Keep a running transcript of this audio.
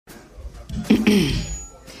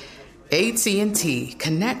AT&T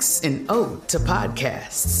connects an ode to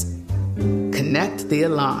podcasts. Connect the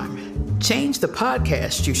alarm. Change the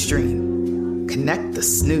podcast you stream. Connect the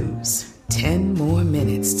snooze. 10 more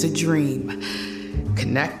minutes to dream.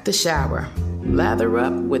 Connect the shower. Lather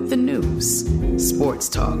up with the news. Sports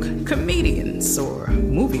talk, comedians, or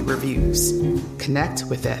movie reviews. Connect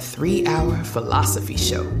with that 3-hour philosophy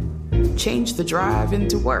show. Change the drive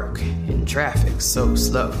into work in traffic so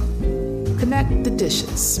slow. Connect the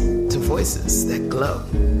dishes to voices that glow.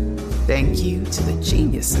 Thank you to the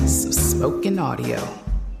geniuses of spoken audio.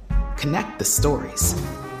 Connect the stories.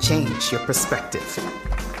 Change your perspective.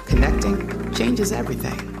 Connecting changes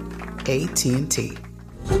everything. AT&T.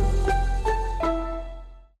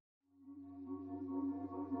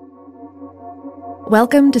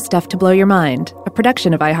 Welcome to Stuff to Blow Your Mind, a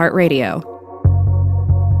production of iHeartRadio.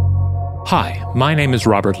 Hi, my name is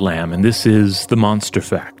Robert Lamb, and this is The Monster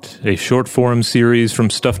Fact, a short-form series from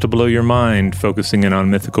Stuff to Blow Your Mind focusing in on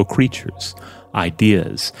mythical creatures,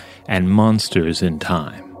 ideas, and monsters in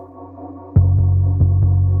time.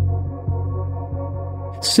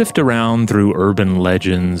 Sift around through urban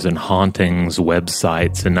legends and hauntings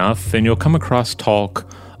websites enough, and you'll come across talk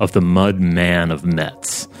of the Mud Man of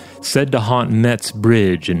Metz, said to haunt Metz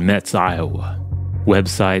Bridge in Metz, Iowa.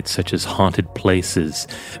 Websites such as Haunted Places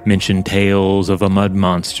mention tales of a mud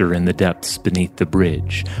monster in the depths beneath the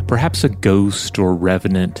bridge, perhaps a ghost or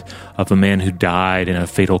revenant of a man who died in a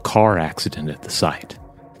fatal car accident at the site.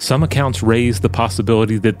 Some accounts raise the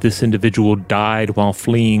possibility that this individual died while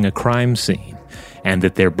fleeing a crime scene, and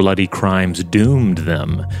that their bloody crimes doomed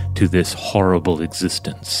them to this horrible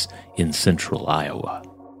existence in central Iowa.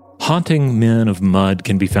 Haunting men of mud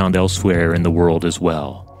can be found elsewhere in the world as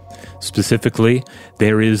well. Specifically,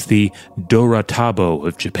 there is the Dorotabo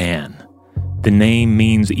of Japan. The name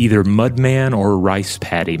means either mudman or rice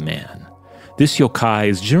paddy man. This yokai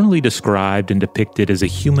is generally described and depicted as a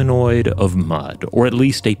humanoid of mud, or at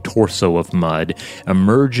least a torso of mud,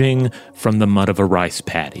 emerging from the mud of a rice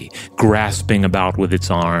paddy, grasping about with its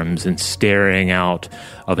arms and staring out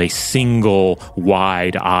of a single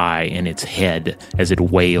wide eye in its head as it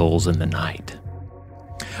wails in the night.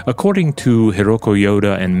 According to Hiroko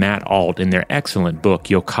Yoda and Matt Alt in their excellent book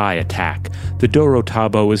Yokai Attack, the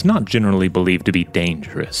Dorotabo is not generally believed to be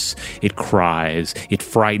dangerous. It cries, it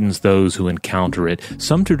frightens those who encounter it.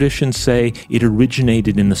 Some traditions say it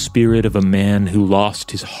originated in the spirit of a man who lost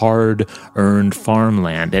his hard-earned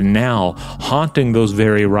farmland and now, haunting those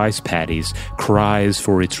very rice paddies, cries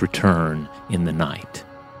for its return in the night.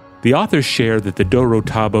 The authors share that the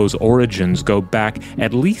Dorotabo's origins go back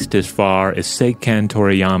at least as far as Seiken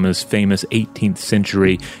Toriyama's famous 18th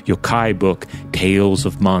century yokai book, Tales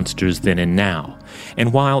of Monsters Then and Now.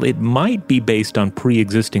 And while it might be based on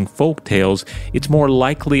pre-existing folk tales, it's more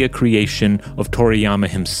likely a creation of Toriyama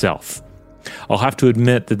himself. I'll have to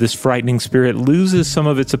admit that this frightening spirit loses some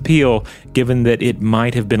of its appeal, given that it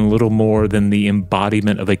might have been little more than the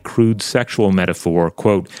embodiment of a crude sexual metaphor,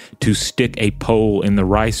 quote, to stick a pole in the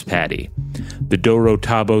rice paddy. The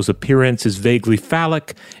Dorotabo's appearance is vaguely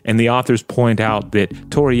phallic, and the authors point out that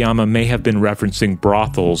Toriyama may have been referencing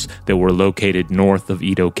brothels that were located north of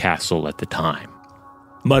Edo Castle at the time.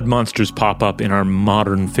 Mud monsters pop up in our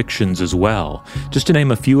modern fictions as well. Just to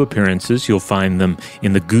name a few appearances, you'll find them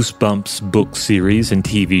in the Goosebumps book series and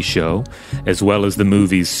TV show, as well as the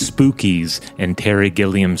movies Spookies and Terry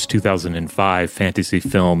Gilliam's 2005 fantasy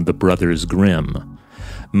film The Brothers Grimm.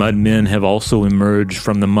 Mudmen have also emerged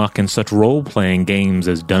from the muck in such role-playing games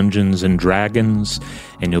as Dungeons & Dragons,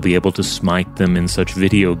 and you'll be able to smite them in such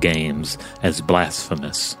video games as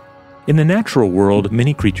Blasphemous. In the natural world,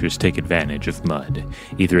 many creatures take advantage of mud,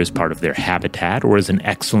 either as part of their habitat or as an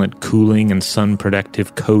excellent cooling and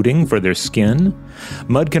sun-protective coating for their skin.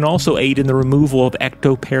 Mud can also aid in the removal of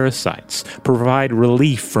ectoparasites, provide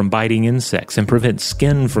relief from biting insects, and prevent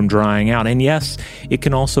skin from drying out. And yes, it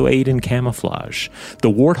can also aid in camouflage. The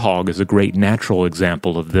warthog is a great natural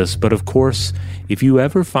example of this, but of course, if you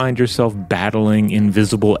ever find yourself battling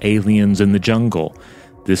invisible aliens in the jungle,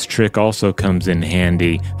 this trick also comes in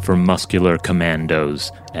handy for muscular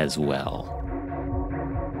commandos as well.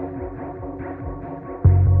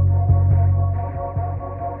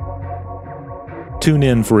 Tune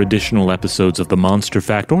in for additional episodes of The Monster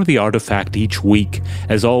Fact or The Artifact each week.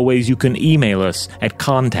 As always, you can email us at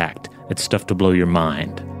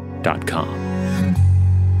contact@stufftoblowyourmind.com.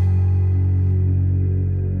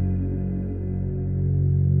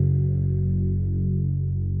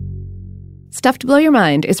 Stuff to Blow Your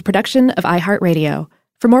Mind is a production of iHeartRadio.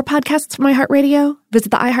 For more podcasts from iHeartRadio,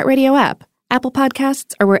 visit the iHeartRadio app, Apple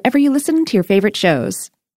Podcasts, or wherever you listen to your favorite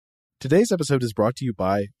shows. Today's episode is brought to you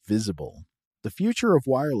by Visible. The future of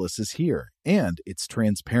wireless is here, and it's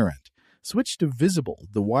transparent. Switch to Visible,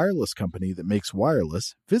 the wireless company that makes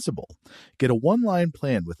wireless visible. Get a one-line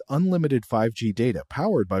plan with unlimited 5G data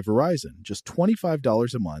powered by Verizon, just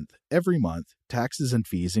 $25 a month, every month, taxes and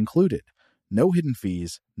fees included. No hidden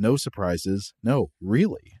fees, no surprises, no,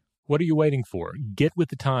 really. What are you waiting for? Get with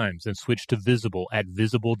the times and switch to Visible at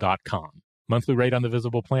Visible.com. Monthly rate on the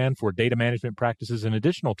Visible plan for data management practices and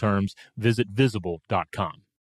additional terms, visit Visible.com.